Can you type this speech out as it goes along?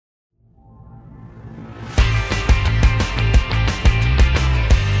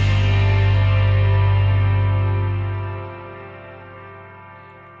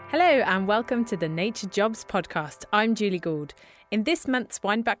Hello and welcome to the Naturejobs podcast. I'm Julie Gould. In this month's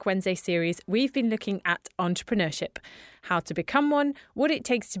Wind Back Wednesday series, we've been looking at entrepreneurship, how to become one, what it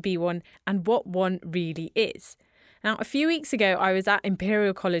takes to be one, and what one really is. Now, a few weeks ago, I was at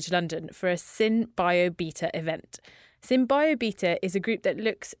Imperial College London for a SynBioBeta event. SynBioBeta is a group that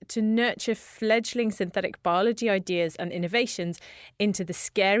looks to nurture fledgling synthetic biology ideas and innovations into the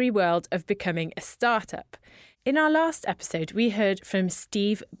scary world of becoming a startup. In our last episode, we heard from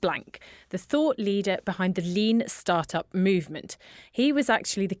Steve Blank, the thought leader behind the lean startup movement. He was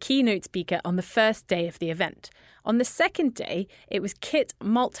actually the keynote speaker on the first day of the event. On the second day, it was Kit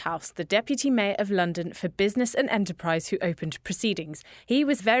Malthouse, the Deputy Mayor of London for Business and Enterprise, who opened proceedings. He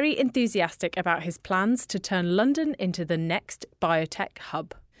was very enthusiastic about his plans to turn London into the next biotech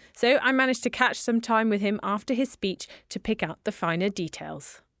hub. So I managed to catch some time with him after his speech to pick out the finer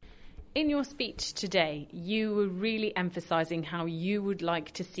details. In your speech today, you were really emphasising how you would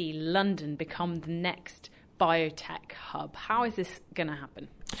like to see London become the next biotech hub. How is this going to happen?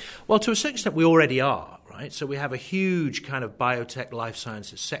 Well, to a certain extent, we already are, right? So we have a huge kind of biotech life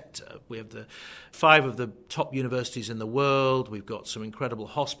sciences sector. We have 5 of the top universities in the world. We've got some incredible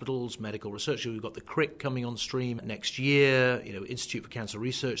hospitals, medical research. We've got the CRIC coming on stream next year, Institute for Cancer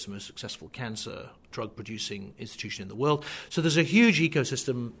Research, the most successful cancer drug-producing institution in the world. So there's a huge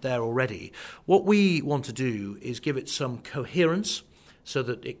ecosystem there already. What we want to do is give it some coherence, so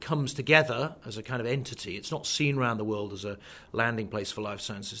that it comes together as a kind of entity. It's not seen around the world as a landing place for life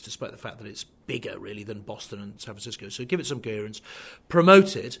sciences, despite the fact that it's bigger, really, than Boston and San Francisco. So give it some coherence,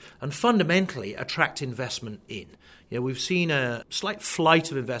 promote it, and fundamentally attract investment in. We've seen a slight flight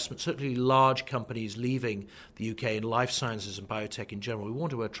of investment, certainly large companies leaving the UK in life sciences and biotech in general. We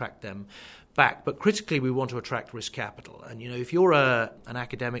want to attract them back, but critically we want to attract risk capital. And if you're an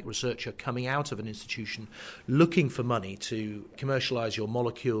academic researcher coming out of an institution looking for money to commercialize your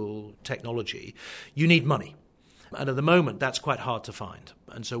molecule technology, you need money. And at the moment, that's quite hard to find.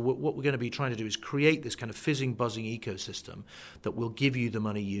 And so what we're going to be trying to do is create this kind of fizzing, buzzing ecosystem that will give you the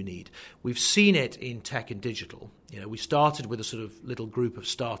money you need. We've seen it in tech and digital. We started with a sort of little group of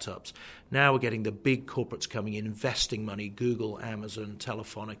startups. Now we're getting the big corporates coming in, investing money, Google, Amazon,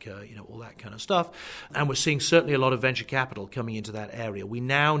 Telefonica, all that kind of stuff. And we're seeing certainly a lot of venture capital coming into that area. We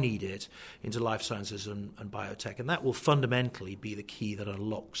now need it into life sciences and biotech. And that will fundamentally be the key that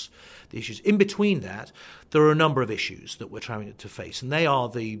unlocks the issues. In between that, there are a number of issues that we're trying to face. And they are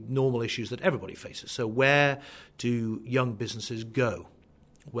the normal issues that everybody faces. So where do young businesses go?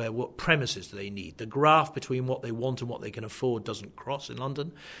 What premises do they need? The graph between what they want and what they can afford doesn't cross in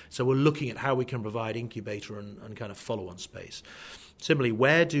London. So we're looking at how we can provide incubator and kind of follow-on space. Similarly,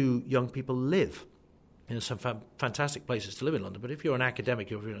 where do young people live? Some fantastic places to live in London, but if you're an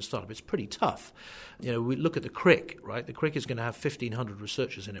academic or if you're in a startup, it's pretty tough. We look at the CRIC, right? The CRIC is going to have 1,500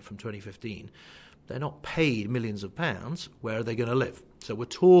 researchers in it from 2015. They're not paid millions of pounds. Where are they going to live? So we're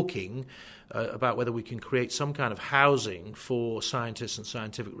talking about whether we can create some kind of housing for scientists and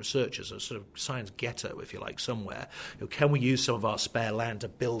scientific researchers, a sort of science ghetto, if you like, somewhere. Can we use some of our spare land to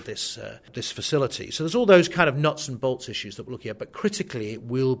build this facility? So there's all those kind of nuts and bolts issues that we're looking at, but critically it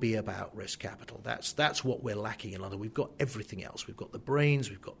will be about risk capital. That's what we're lacking in London. We've got everything else. We've got the brains,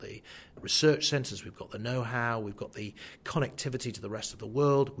 we've got the research centres, we've got the know-how, we've got the connectivity to the rest of the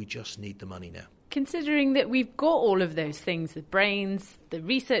world. We just need the money now. Considering that we've got all of those things, the brains, the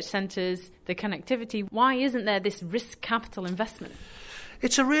research centres, the connectivity, why isn't there this risk capital investment?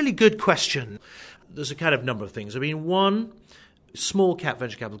 It's a really good question. There's a kind of number of things. One, small cap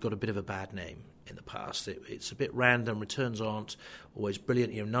venture capital got a bit of a bad name in the past. It's a bit random. Returns aren't always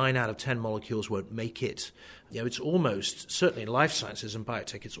brilliant. 9 out of 10 molecules won't make it. It's almost, certainly in life sciences and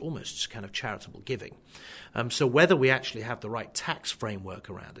biotech, it's almost kind of charitable giving. So whether we actually have the right tax framework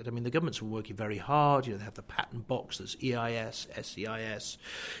around it, the governments are working very hard. They have the patent box, there's EIS, SEIS,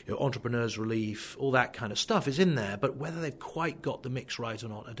 entrepreneurs relief, all that kind of stuff is in there. But whether they've quite got the mix right or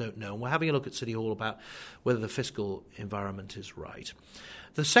not, I don't know. And we're having a look at City Hall about whether the fiscal environment is right.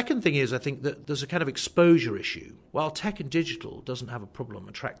 The second thing is, I think that there's a kind of exposure issue. While tech and digital doesn't have a problem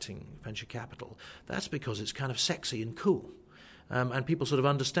attracting venture capital, that's because it's kind of sexy and cool. And people sort of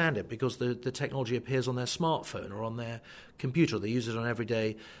understand it because the technology appears on their smartphone or on their computer. They use it on an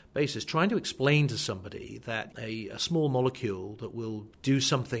everyday basis. Trying to explain to somebody that a small molecule that will do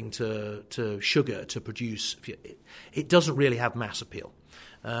something to sugar to produce, it doesn't really have mass appeal.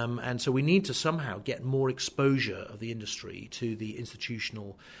 And so we need to somehow get more exposure of the industry to the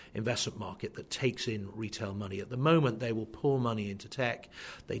institutional investment market that takes in retail money. At the moment, they will pour money into tech.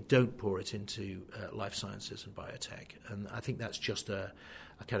 They don't pour it into life sciences and biotech. And I think that's just a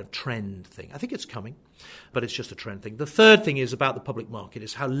kind of trend thing. I think it's coming, but it's just a trend thing. The third thing is about the public market,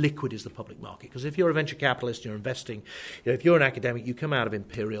 is how liquid is the public market? Because if you're a venture capitalist, you're investing, if you're an academic, you come out of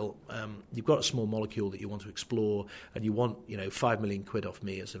Imperial, you've got a small molecule that you want to explore, and you want, 5 million quid off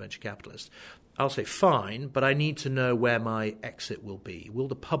me as a venture capitalist. I'll say, fine, but I need to know where my exit will be. Will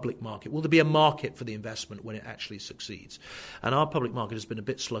the public market, will there be a market for the investment when it actually succeeds? And our public market has been a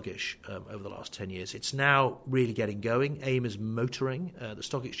bit sluggish over the last 10 years. It's now really getting going. AIM is motoring. The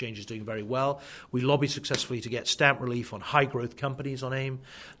stock exchange is doing very well. We lobbied successfully to get stamp relief on high-growth companies on AIM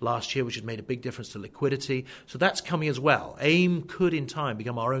last year, which has made a big difference to liquidity. So that's coming as well. AIM could, in time,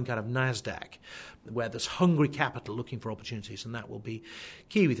 become our own kind of NASDAQ, where there's hungry capital looking for opportunities, and that will be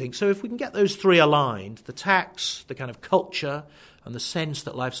key, we think. So if we can get those three aligned, the tax, the kind of culture, and the sense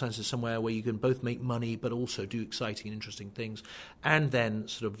that life science is somewhere where you can both make money but also do exciting and interesting things, and then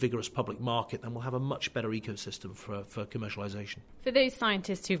sort of vigorous public market, then we'll have a much better ecosystem for commercialization. For those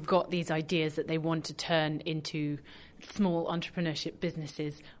scientists who've got these ideas that they want to turn into small entrepreneurship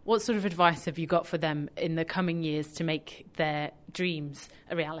businesses, what sort of advice have you got for them in the coming years to make their dreams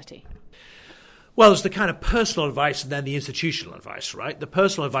a reality? Well, there's the kind of personal advice and then the institutional advice, right? The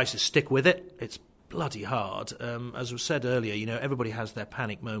personal advice is stick with it. It's bloody hard. As was said earlier, everybody has their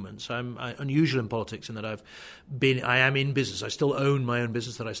panic moments. I'm unusual in politics in that I am in business. I still own my own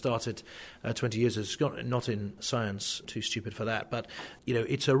business that I started 20 years ago. Not in science, too stupid for that. But,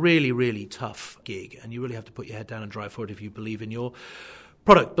 it's a really, really tough gig, and you really have to put your head down and drive for it if you believe in your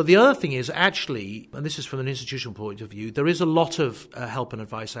product. But the other thing is actually, and this is from an institutional point of view, there is a lot of help and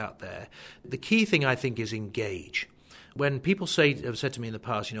advice out there. The key thing, I think, is engage. When people have said to me in the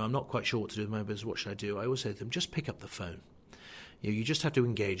past, I'm not quite sure what to do with my business, what should I do? I always say to them, just pick up the phone. You just have to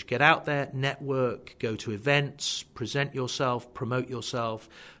engage. Get out there, network, go to events, present yourself, promote yourself,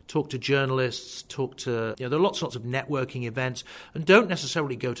 talk to journalists, there are lots and lots of networking events, and don't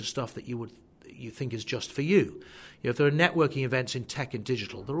necessarily go to stuff that you think is just for you. If there are networking events in tech and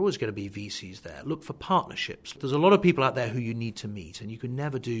digital, there are always going to be VCs there. Look for partnerships. There's a lot of people out there who you need to meet, and you can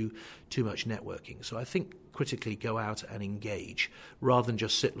never do too much networking. So I think critically go out and engage rather than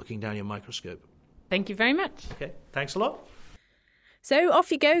just sit looking down your microscope. Thank you very much. Okay, thanks a lot. So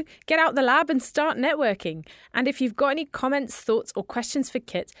off you go, get out the lab and start networking. And if you've got any comments, thoughts or questions for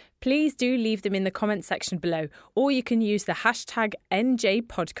Kit, please do leave them in the comments section below, or you can use the hashtag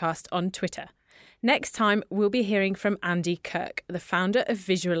NJPodcast on Twitter. Next time, we'll be hearing from Andy Kirk, the founder of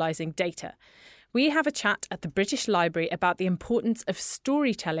Visualising Data. We have a chat at the British Library about the importance of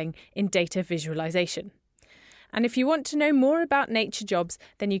storytelling in data visualisation. And if you want to know more about Naturejobs,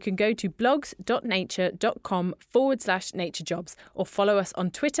 then you can go to blogs.nature.com/naturejobs or follow us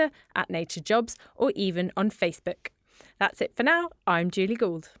on Twitter @Naturejobs or even on Facebook. That's it for now. I'm Julie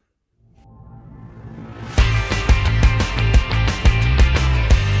Gould.